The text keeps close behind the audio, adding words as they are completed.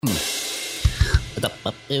Yeesh.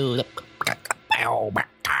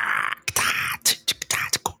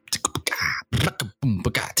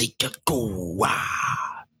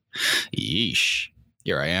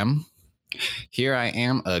 Here I am. Here I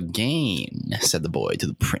am again, said the boy to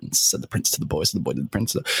the prince, said the prince to the boy, said the boy to the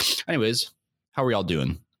prince. Anyways, how are y'all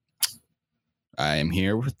doing? I am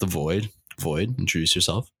here with the Void. Void, introduce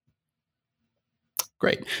yourself.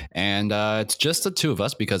 Great. And it's just the two of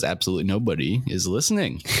us because absolutely nobody is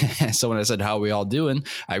listening. So when I said, how are we all doing?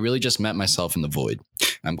 I really just met myself in the Void.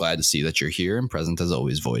 I'm glad to see that you're here and present as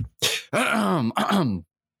always, Void.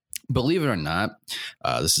 Believe it or not,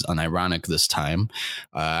 this is unironic this time.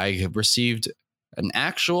 I have received an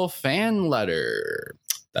actual fan letter.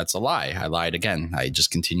 That's a lie. I lied again. I just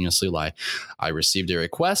continuously lie. I received a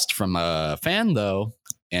request from a fan, though,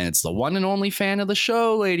 and it's the one and only fan of the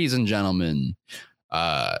show, ladies and gentlemen.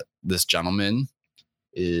 This gentleman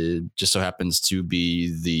just so happens to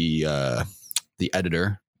be the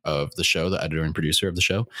editor of the show, the editor and producer of the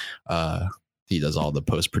show. He does all the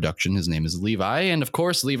post-production. His name is Levi. And of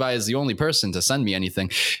course, Levi is the only person to send me anything.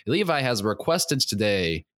 Levi has requested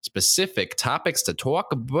today specific topics to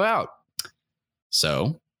talk about.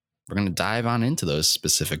 So we're going to dive on into those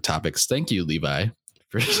specific topics. Thank you, Levi,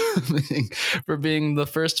 for being the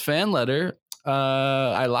first fan letter.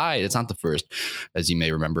 I lied. It's not the first. As you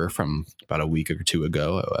may remember from about a week or two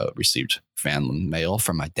ago, I received fan mail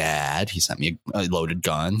from my dad. He sent me a loaded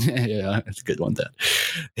gun. Yeah, it's a good one, Dad.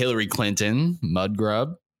 Hillary Clinton,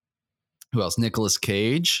 Mudgrub. Who else? Nicolas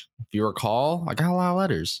Cage. If you recall, I got a lot of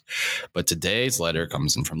letters. But today's letter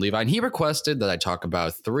comes in from Levi, and he requested that I talk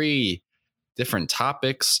about 3 different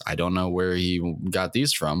topics. I don't know where he got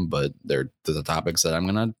these from, but they're the topics that I'm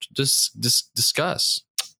going to just discuss.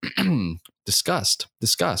 Discuss.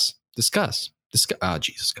 Oh,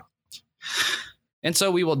 Jesus God. And so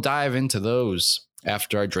we will dive into those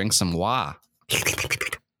after I drink some wah.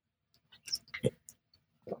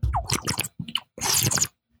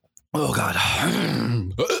 Oh, God.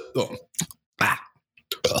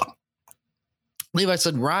 Levi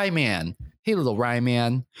said, Rye Man. Hey, little Rye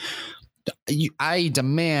Man. I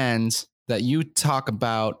demand that you talk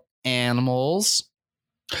about animals,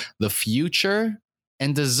 the future,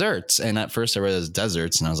 and desserts. And at first I read it as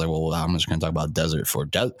deserts, and I was like, well, I'm just going to talk about desert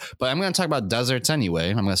but I'm going to talk about deserts anyway.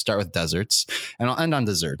 I'm going to start with deserts, and I'll end on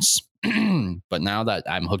desserts. But now that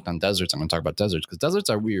I'm hooked on deserts, I'm going to talk about deserts because deserts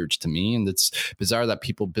are weird to me, and it's bizarre that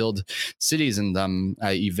people build cities in them,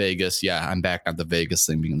 i.e. Vegas. Yeah, I'm back on the Vegas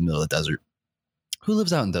thing being in the middle of the desert. Who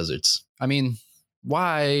lives out in deserts? I mean,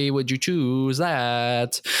 why would you choose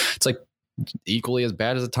that? It's like equally as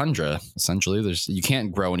bad as a tundra, essentially. You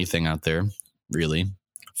can't grow anything out there. Really,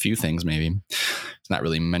 a few things maybe. It's not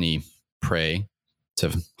really many prey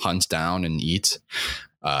to hunt down and eat.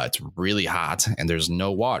 It's really hot and there's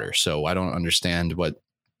no water, so I don't understand what.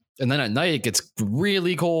 And then at night it gets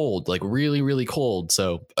really cold, like really, really cold.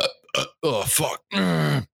 So, oh fuck.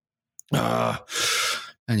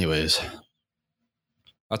 Anyways,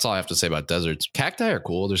 that's all I have to say about deserts. Cacti are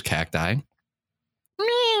cool. There's cacti.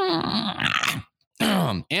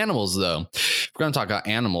 Animals, though. If we're going to talk about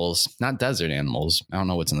animals, not desert animals. I don't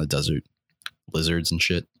know what's in the desert. Lizards and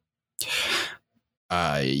shit.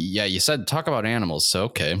 Yeah, you said talk about animals. So,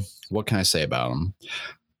 okay. What can I say about them?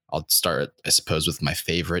 I'll start, I suppose, with my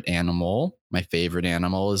favorite animal. My favorite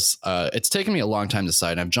animal is, it's taken me a long time to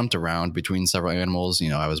decide. I've jumped around between several animals. You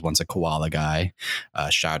know, I was once a koala guy.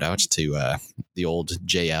 Shout out to the old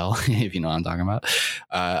JL, if you know what I'm talking about.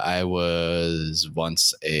 I was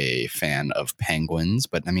once a fan of penguins,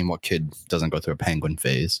 but I mean, what kid doesn't go through a penguin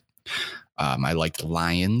phase? I liked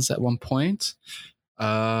lions at one point.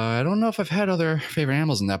 I don't know if I've had other favorite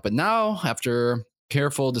animals in that, but now after...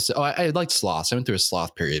 careful to say, I liked sloths. I went through a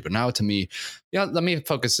sloth period, but now to me, yeah, let me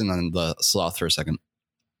focus in on the sloth for a second.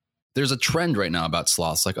 There's a trend right now about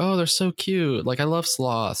sloths, like, oh, they're so cute. Like, I love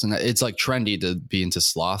sloths. And it's like trendy to be into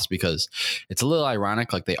sloths because it's a little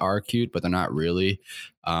ironic. Like, they are cute, but they're not really.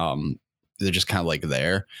 They're just kind of like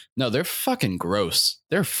there. No, they're fucking gross.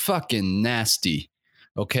 They're fucking nasty.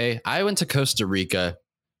 Okay. I went to Costa Rica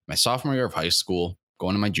my sophomore year of high school,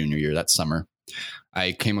 going to my junior year that summer.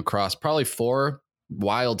 I came across probably 4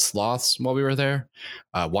 wild sloths while we were there.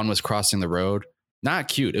 One was crossing the road. Not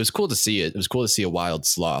cute. It was cool to see it. It was cool to see a wild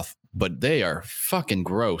sloth, but they are fucking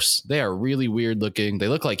gross. They are really weird looking. They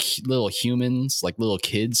look like little humans, like little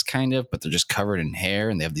kids kind of, but they're just covered in hair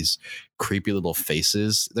and they have these creepy little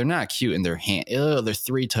faces. They're not cute in their hand. They're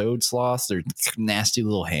 3-toed sloths. They're nasty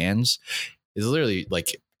little hands. It's literally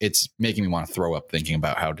like, it's making me want to throw up thinking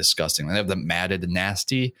about how disgusting. They have the matted,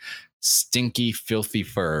 nasty, stinky, filthy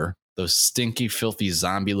fur. Those stinky, filthy,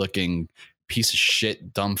 zombie-looking piece of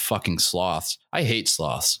shit, dumb fucking sloths. I hate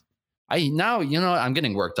sloths. I'm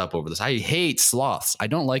getting worked up over this. I hate sloths. I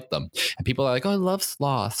don't like them. And people are like, oh, I love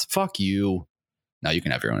sloths. Fuck you. Now you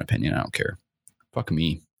can have your own opinion. I don't care. Fuck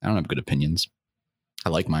me. I don't have good opinions. I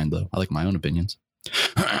like mine, though. I like my own opinions.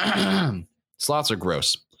 Sloths are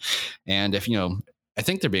gross. And I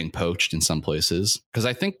think they're being poached in some places, because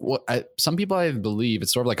I think some people, I believe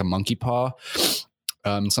it's sort of like a monkey paw.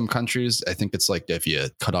 In some countries, I think it's like if you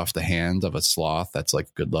cut off the hand of a sloth, that's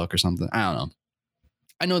like good luck or something. I don't know.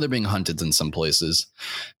 I know they're being hunted in some places.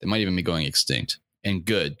 They might even be going extinct. And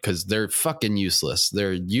good, because they're fucking useless.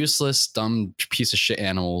 They're useless, dumb piece of shit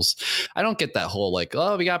animals. I don't get that whole like,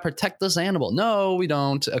 oh, we got to protect this animal. No, we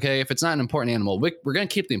don't. Okay, if it's not an important animal, we're going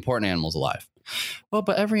to keep the important animals alive. Well,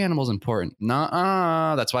 but every animal is important.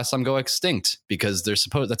 Nuh-uh. That's why some go extinct, because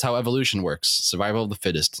that's how evolution works. Survival of the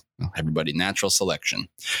fittest. Everybody, natural selection.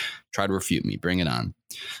 Try to refute me. Bring it on.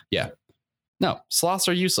 Yeah. No, sloths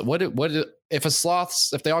are useless.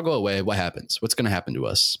 If they all go away, what happens? What's going to happen to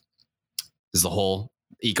us? Is the whole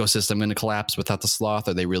ecosystem going to collapse without the sloth?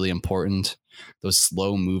 Are they really important? Those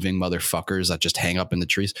slow moving motherfuckers that just hang up in the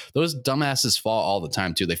trees. Those dumbasses fall all the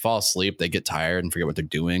time too. They fall asleep, they get tired and forget what they're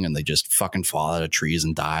doing, and they just fucking fall out of trees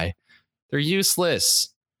and die. They're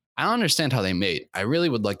useless. I don't understand how they mate. I really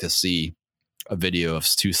would like to see a video of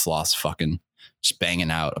two sloths fucking just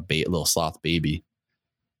banging out a little sloth baby.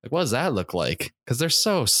 Like, what does that look like? Because they're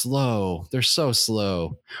so slow. They're so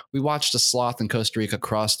slow. We watched a sloth in Costa Rica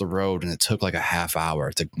cross the road, and it took like a half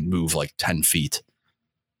hour to move like 10 feet.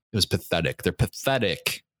 It was pathetic. They're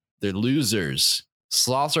pathetic. They're losers.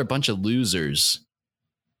 Sloths are a bunch of losers.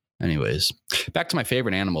 Anyways, back to my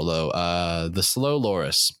favorite animal, though. The slow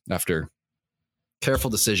loris, after careful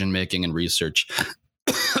decision making and research.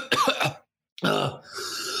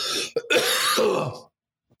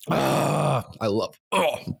 I love.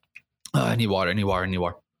 I need water.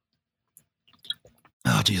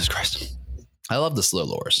 Oh, Jesus Christ. I love the slow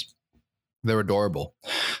loris. They're adorable.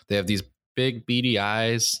 They have these big beady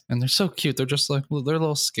eyes, and they're so cute. They're just like, they're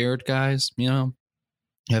little scared guys, They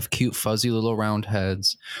have cute, fuzzy little round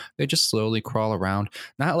heads. They just slowly crawl around.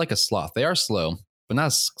 Not like a sloth. They are slow, but not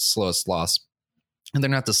as slow as sloths. And they're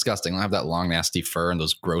not disgusting. They don't have that long, nasty fur and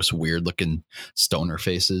those gross, weird-looking stoner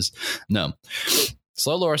faces. No.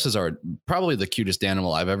 Slow lorises are probably the cutest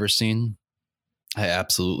animal I've ever seen. I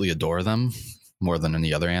absolutely adore them more than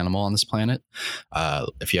any other animal on this planet.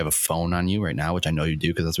 If you have a phone on you right now, which I know you do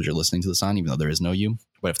because that's what you're listening to this on, even though there is no you.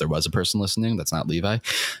 But if there was a person listening, that's not Levi.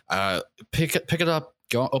 Pick it up.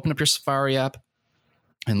 Go open up your Safari app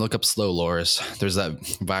and look up slow loris. There's that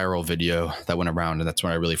viral video that went around, and that's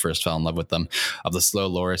when I really first fell in love with them, of the slow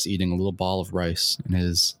loris eating a little ball of rice. And it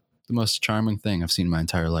is the most charming thing I've seen in my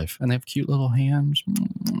entire life. And they have cute little hands.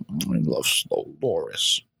 I love slow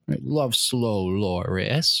loris. I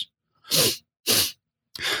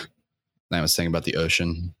was thinking about the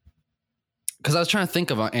ocean, because I was trying to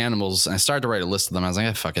think of animals, and I started to write a list of them. I was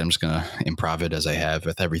like, fuck it, I'm just going to improv it as I have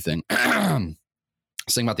with everything. I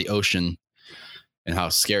was thinking about the ocean and how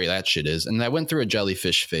scary that shit is. And I went through a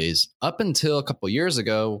jellyfish phase up until a couple years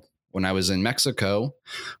ago when I was in Mexico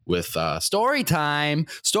with story time.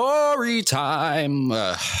 I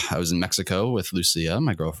was in Mexico with Lucia,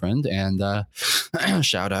 my girlfriend, and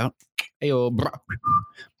shout out. Heyo, bro.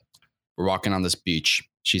 We're walking on this beach.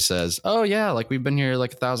 She says, oh, yeah, like we've been here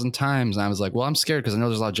like 1,000 times. And I was like, well, I'm scared because I know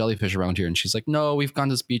there's a lot of jellyfish around here. And she's like, no, we've gone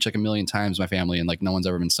to this beach like 1,000,000 times, my family. And like no one's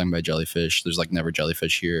ever been stung by jellyfish. There's like never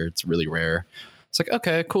jellyfish here. It's really rare. It's like,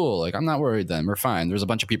 okay, cool. Like, I'm not worried then. We're fine. There's a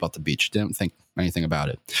bunch of people at the beach. Didn't think anything about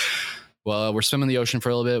it. Well, we're swimming the ocean for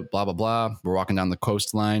a little bit, blah, blah, blah. We're walking down the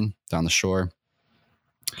coastline, down the shore.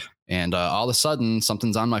 And all of a sudden,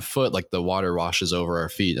 something's on my foot. Like the water washes over our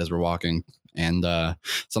feet as we're walking. And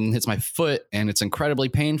something hits my foot, and it's incredibly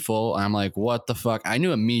painful. And I'm like, what the fuck? I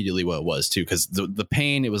knew immediately what it was, too, because the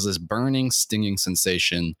pain, it was this burning, stinging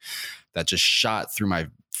sensation that just shot through my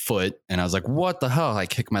foot. And I was like, what the hell? I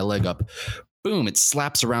kick my leg up. Boom, it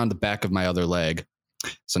slaps around the back of my other leg.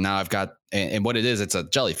 So now I've got, and what it is, it's a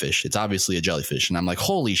jellyfish. It's obviously a jellyfish. And I'm like,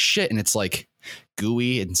 holy shit. And it's like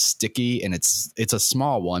gooey and sticky, and it's a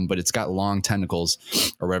small one, but it's got long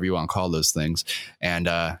tentacles, or whatever you want to call those things. And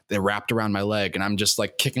they're wrapped around my leg, and I'm just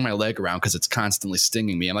like kicking my leg around because it's constantly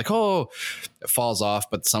stinging me. I'm like, oh, it falls off,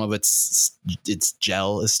 but some of its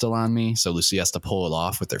gel is still on me. So Lucy has to pull it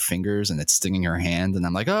off with her fingers, and it's stinging her hand. And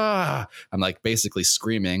I'm like, I'm like basically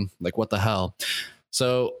screaming, like, what the hell?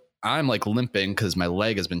 So I'm like limping because my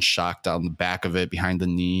leg has been shocked on the back of it, behind the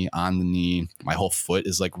knee, on the knee. My whole foot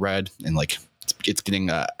is like red and like it's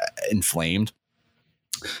getting inflamed.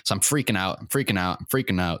 So I'm freaking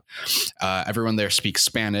out. Everyone there speaks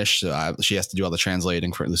Spanish. So she has to do all the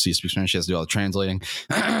translating for Lucy speaks Spanish. She has to do all the translating.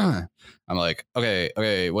 I'm like,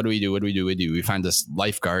 okay. What do we do? We find this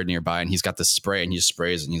lifeguard nearby and he's got this spray and he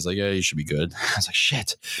sprays and he's like, yeah, you should be good. I was like,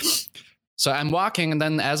 shit. So I'm walking, and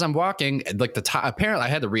then as I'm walking, like apparently I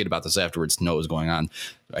had to read about this afterwards to know what was going on.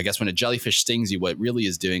 I guess when a jellyfish stings you, what it really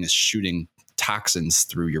is doing is shooting toxins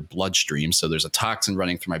through your bloodstream. So there's a toxin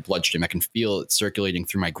running through my bloodstream. I can feel it circulating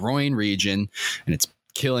through my groin region, and it's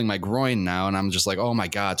killing my groin now. And I'm just like, oh my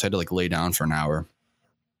God. So I had to like lay down for an hour,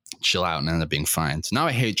 chill out, and end up being fine. So now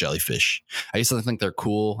I hate jellyfish. I used to think they're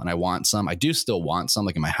cool and I want some. I do still want some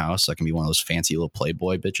like in my house. So I can be one of those fancy little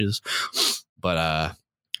Playboy bitches. But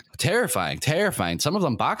terrifying. Some of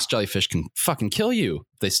them box jellyfish can fucking kill you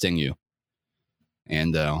if they sting you.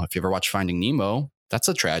 And if you ever watch Finding Nemo, that's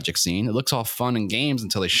a tragic scene. It looks all fun and games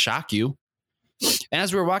until they shock you. And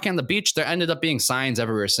as we were walking on the beach, there ended up being signs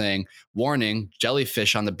everywhere saying, warning,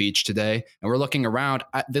 jellyfish on the beach today. And we're looking around.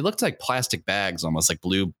 They looked like plastic bags, almost like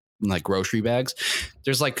blue, like grocery bags.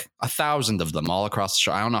 There's like 1,000 of them all across the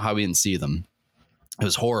shore. I don't know how we didn't see them. It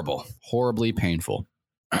was horrible, horribly painful.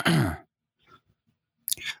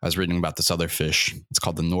 I was reading about this other fish. It's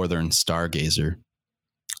called the northern stargazer.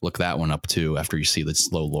 Look that one up too after you see the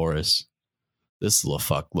slow loris. This little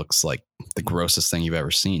fuck looks like the grossest thing you've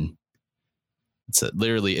ever seen.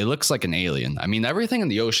 Literally, it looks like an alien. I mean, everything in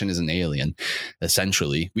the ocean is an alien,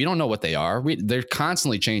 essentially. We don't know what they are. They're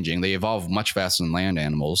constantly changing. They evolve much faster than land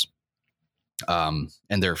animals. And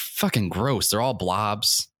they're fucking gross. They're all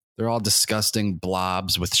blobs. They're all disgusting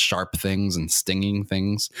blobs with sharp things and stinging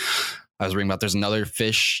things. I was reading about there's another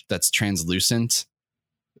fish that's translucent.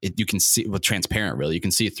 You can see, well, transparent, really. You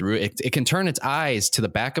can see through it. It can turn its eyes to the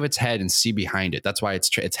back of its head and see behind it. That's why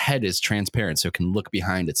its head is transparent, so it can look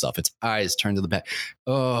behind itself. Its eyes turn to the back.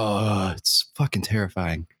 Oh, it's fucking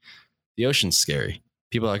terrifying. The ocean's scary.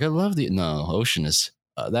 People are like, I love no, ocean is,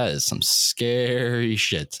 that is some scary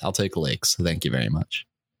shit. I'll take lakes. Thank you very much.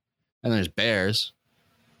 And there's bears.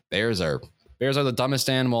 Bears are the dumbest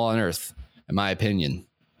animal on earth, in my opinion.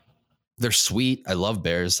 They're sweet. I love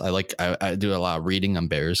bears. I do a lot of reading on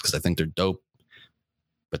bears because I think they're dope.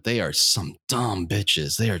 But they are some dumb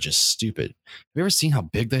bitches. They are just stupid. Have you ever seen how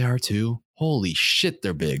big they are too? Holy shit,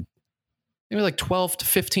 they're big. They're like 12 to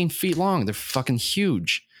 15 feet long. They're fucking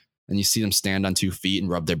huge. And you see them stand on 2 feet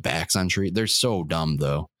and rub their backs on trees. They're so dumb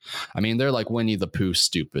though. I mean, they're like Winnie the Pooh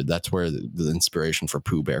stupid. That's where the inspiration for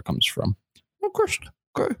Pooh Bear comes from. Oh,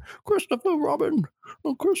 Christopher Robin.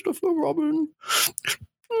 Oh, Christopher Robin.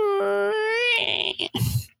 I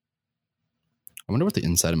wonder what the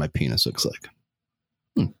inside of my penis looks like.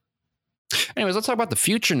 Anyways, let's talk about the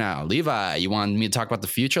future now. Levi, you want me to talk about the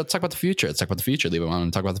future? Let's talk about the future. Levi, want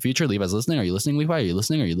to talk about the future? Levi's listening. Are you listening, Levi? Are you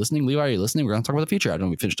listening? Levi, are you listening? We're going to talk about the future. I don't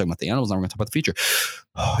know. We finished talking about the animals. Now we're going to talk about the future.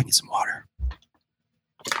 Oh, I need some water.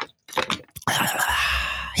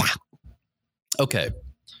 Okay.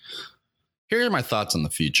 Here are my thoughts on the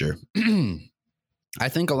future. I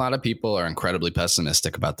think a lot of people are incredibly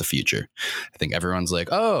pessimistic about the future. I think everyone's like,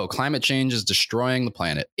 oh, climate change is destroying the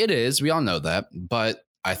planet. It is. We all know that. But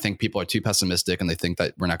I think people are too pessimistic and they think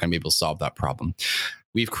that we're not going to be able to solve that problem.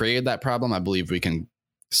 We've created that problem. I believe we can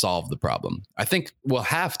solve the problem. I think we'll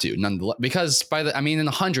have to, nonetheless, because in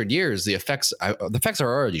 100 years, the effects are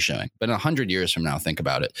already showing. But in 100 years from now, think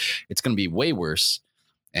about it. It's going to be way worse.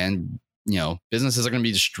 And, businesses are going to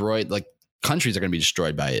be destroyed. Like, countries are going to be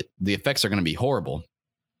destroyed by it. The effects are going to be horrible.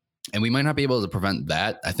 And we might not be able to prevent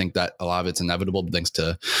that. I think that a lot of it's inevitable thanks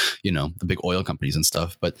to, the big oil companies and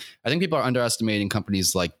stuff. But I think people are underestimating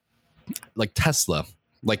companies like Tesla,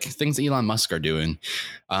 like things Elon Musk are doing,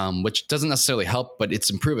 which doesn't necessarily help, but it's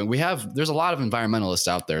improving. There's a lot of environmentalists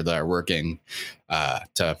out there that are working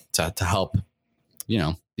to help,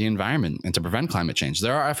 the environment and to prevent climate change.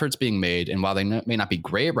 There are efforts being made. And while they may not be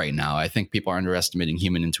great right now, I think people are underestimating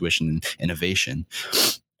human intuition and innovation.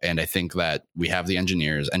 And I think that we have the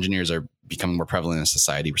engineers. Engineers are becoming more prevalent in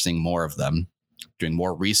society. We're seeing more of them doing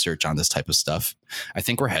more research on this type of stuff. I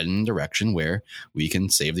think we're heading in a direction where we can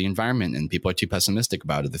save the environment, and people are too pessimistic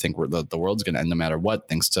about it. They think the world's going to end no matter what,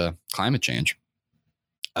 thanks to climate change.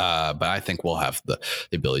 But I think we'll have the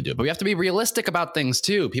ability to do it. But we have to be realistic about things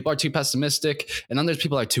too. People are too pessimistic, and then there's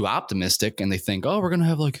people that are too optimistic, and they think, oh, we're going to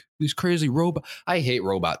have like these crazy robot. I hate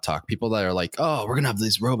robot talk. People that are like, oh, we're going to have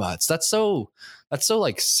these robots. That's so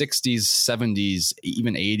like 60s, 70s,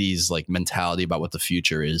 even 80s like mentality about what the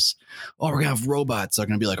future is. Oh, we're going to have robots. They're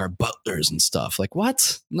going to be like our butlers and stuff. Like,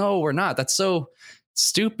 what? No, we're not. That's so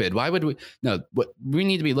Stupid. Why would we? No, what we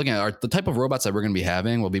need to be looking at are the type of robots that we're going to be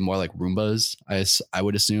having will be more like Roombas. I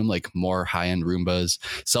would assume like more high end Roombas,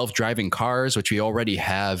 self-driving cars, which we already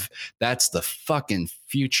have. That's the fucking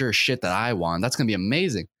future shit that I want. That's going to be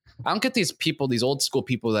amazing. I don't get these people, these old school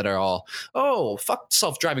people that are all, oh, fuck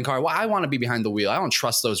self-driving car. Well, I want to be behind the wheel. I don't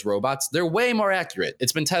trust those robots. They're way more accurate.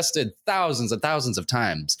 It's been tested thousands and thousands of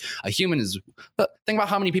times. A human is, think about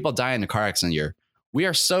how many people die in a car accident a year. We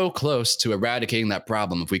are so close to eradicating that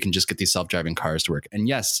problem if we can just get these self-driving cars to work. And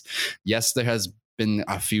yes, there has been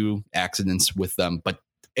a few accidents with them, but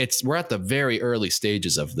we're at the very early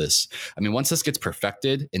stages of this. I mean, once this gets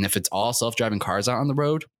perfected, and if it's all self-driving cars out on the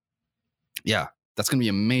road, yeah, that's going to be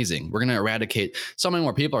amazing. We're going to eradicate. So many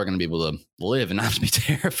more people are going to be able to live and not be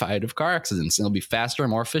terrified of car accidents. And it'll be faster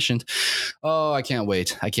and more efficient. Oh, I can't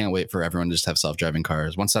wait. I can't wait for everyone to just have self-driving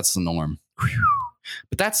cars once that's the norm. Whew.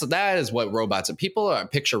 But that is what robots are. People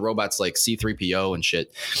picture robots like C-3PO and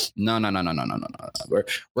shit. No.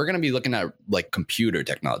 We're going to be looking at like computer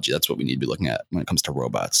technology. That's what we need to be looking at when it comes to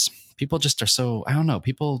robots. People just are so, I don't know.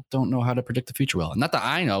 People don't know how to predict the future well. Not that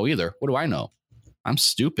I know either. What do I know? I'm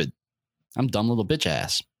stupid. I'm dumb little bitch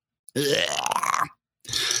ass. Ugh.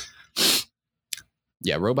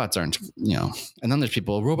 Yeah, robots aren't, and then there's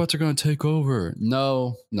people, robots are going to take over.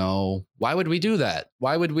 No. Why would we do that?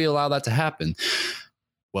 Why would we allow that to happen?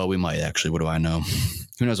 Well, we might actually. What do I know?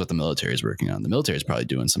 Who knows what the military is working on? The military is probably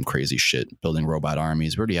doing some crazy shit, building robot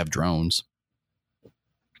armies. We already have drones.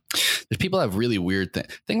 There's people that have really weird things.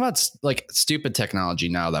 Think about like stupid technology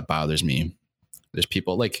now that bothers me. There's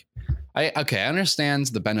people like, I understand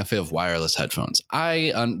the benefit of wireless headphones.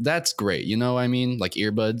 That's great. You know what I mean? Like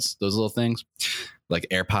earbuds, those little things, like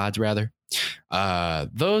AirPods rather.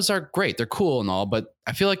 Those are great. They're cool and all, but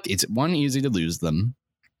I feel like it's one, easy to lose them.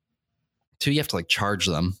 Two, you have to like charge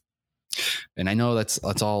them. And I know that's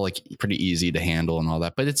all like pretty easy to handle and all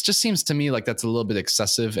that, but it just seems to me like that's a little bit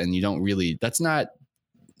excessive and you don't really, that's not,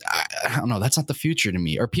 I don't know. That's not the future to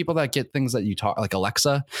me. Or people that get things that you talk like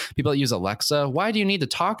Alexa, people that use Alexa. Why do you need to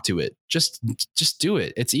talk to it? Just do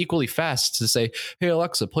it. It's equally fast to say, hey,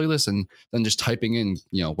 Alexa, play this. And then just typing in,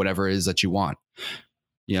 whatever it is that you want.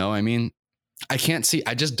 I mean, I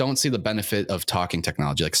just don't see the benefit of talking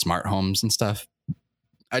technology like smart homes and stuff.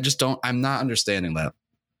 I'm not understanding that.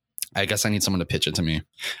 I guess I need someone to pitch it to me.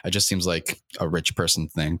 It just seems like a rich person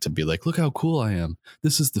thing to be like, look how cool I am.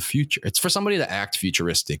 This is the future. It's for somebody to act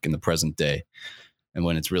futuristic in the present day. And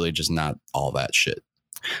when it's really just not all that shit.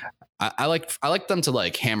 I like them to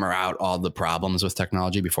like hammer out all the problems with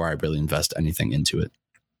technology before I really invest anything into it.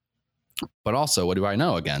 But also, what do I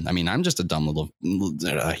know again? I mean, I'm just a dumb little,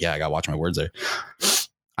 I got to watch my words there.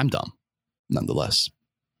 I'm dumb, nonetheless.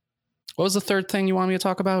 What was the third thing you want me to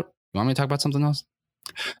talk about? You want me to talk about something else?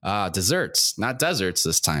 Desserts, not deserts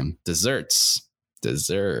this time. Desserts.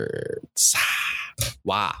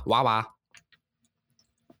 Wah.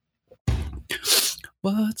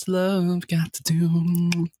 What's love got to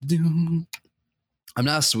do? I'm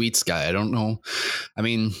not a sweets guy. I don't know. I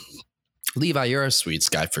mean, Levi, you're a sweets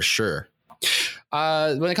guy for sure.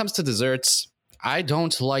 When it comes to desserts, I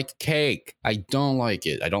don't like cake. I don't like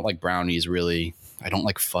it. I don't like brownies, really. I don't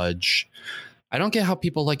like fudge. I don't get how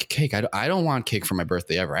people like cake. I don't want cake for my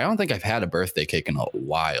birthday ever. I don't think I've had a birthday cake in a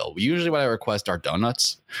while. Usually what I request are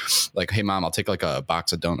donuts. Like, hey, Mom, I'll take like a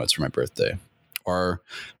box of donuts for my birthday. Or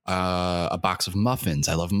a box of muffins.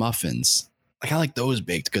 I love muffins. Like, I like those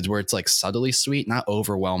baked goods where it's like subtly sweet, not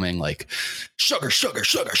overwhelming, like sugar.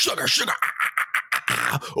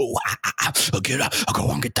 Oh, I'll go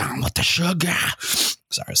on, get down with the sugar.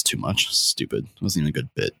 Sorry, it's too much. Stupid. It wasn't even a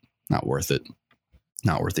good bit. Not worth it.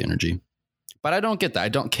 Not worth the energy. But I don't get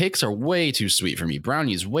that. Cakes are way too sweet for me.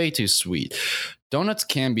 Brownies, way too sweet. Donuts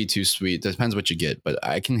can be too sweet. Depends what you get, but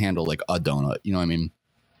I can handle like a donut. You know what I mean?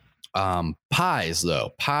 Pies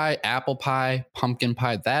though. Apple pie, pumpkin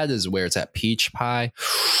pie. That is where it's at. Peach pie,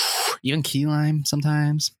 even key lime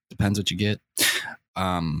sometimes. Depends what you get.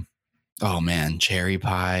 Oh man, cherry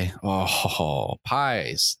pie. Oh,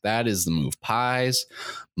 pies. That is the move. Pies,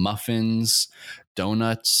 muffins,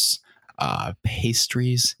 donuts,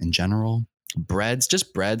 pastries in general. Breads,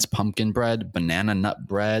 just breads, pumpkin bread, banana nut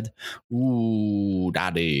bread. Ooh,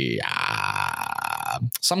 daddy.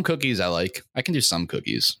 Some cookies I like. I can do some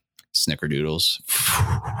cookies. Snickerdoodles.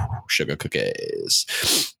 Sugar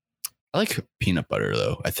cookies. I like peanut butter,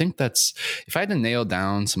 though. I think that's, if I had to nail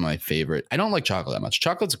down some of my favorite, I don't like chocolate that much.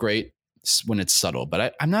 Chocolate's great when it's subtle,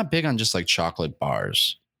 but I'm not big on just like chocolate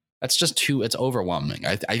bars. That's just it's overwhelming.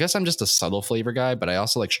 I guess I'm just a subtle flavor guy, but I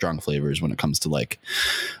also like strong flavors when it comes to like,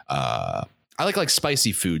 I like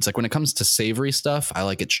spicy foods. Like when it comes to savory stuff, I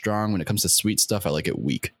like it strong. When it comes to sweet stuff, I like it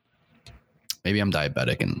weak. Maybe I'm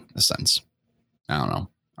diabetic in a sense. I don't know.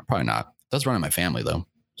 I'm probably not. It does run in my family though.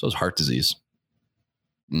 So is heart disease.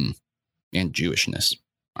 And Jewishness.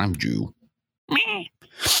 I'm Jew. I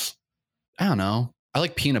don't know. I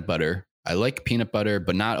like peanut butter. I like peanut butter,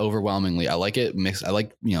 but not overwhelmingly. I like it mixed. I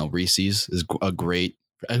like, Reese's is a great.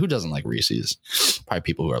 Who doesn't like Reese's? Probably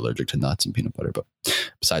people who are allergic to nuts and peanut butter, but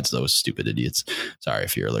besides those stupid idiots. Sorry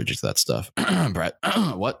if you're allergic to that stuff. Brett,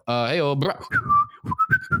 what? Hey, bro.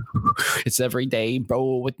 It's every day,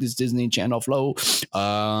 bro, with this Disney Channel flow.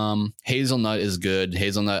 Hazelnut is good.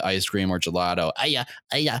 Hazelnut ice cream or gelato.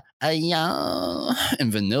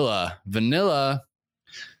 And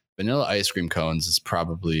vanilla ice cream cones is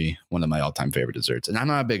probably one of my all-time favorite desserts. And I'm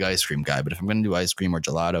not a big ice cream guy, but if I'm going to do ice cream or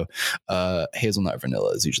gelato, hazelnut or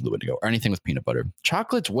vanilla is usually the way to go. Or anything with peanut butter.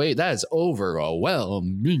 Chocolate, wait, that is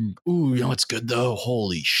overwhelming. Ooh, you know what's good though?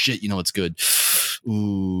 Holy shit, you know what's good?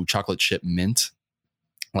 Ooh, chocolate chip mint.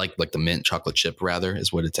 Like the mint chocolate chip, rather,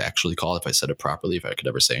 is what it's actually called. If I said it properly, if I could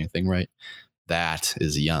ever say anything right. That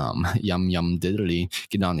is yum. Yum, yum, diddly.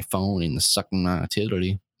 Get on the phone and suck my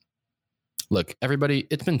tiddly. Look, everybody,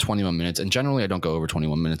 it's been 21 minutes, and generally I don't go over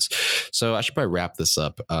 21 minutes, so I should probably wrap this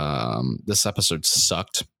up. This episode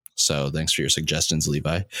sucked, so thanks for your suggestions,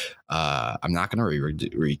 Levi. I'm not going to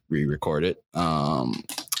re-record it.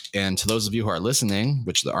 And to those of you who are listening,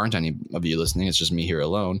 which there aren't any of you listening, it's just me here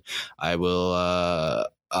alone,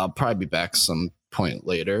 I'll probably be back some point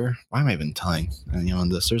later. Why am I even telling anyone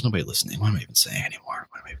this? There's nobody listening. What am I even saying anymore?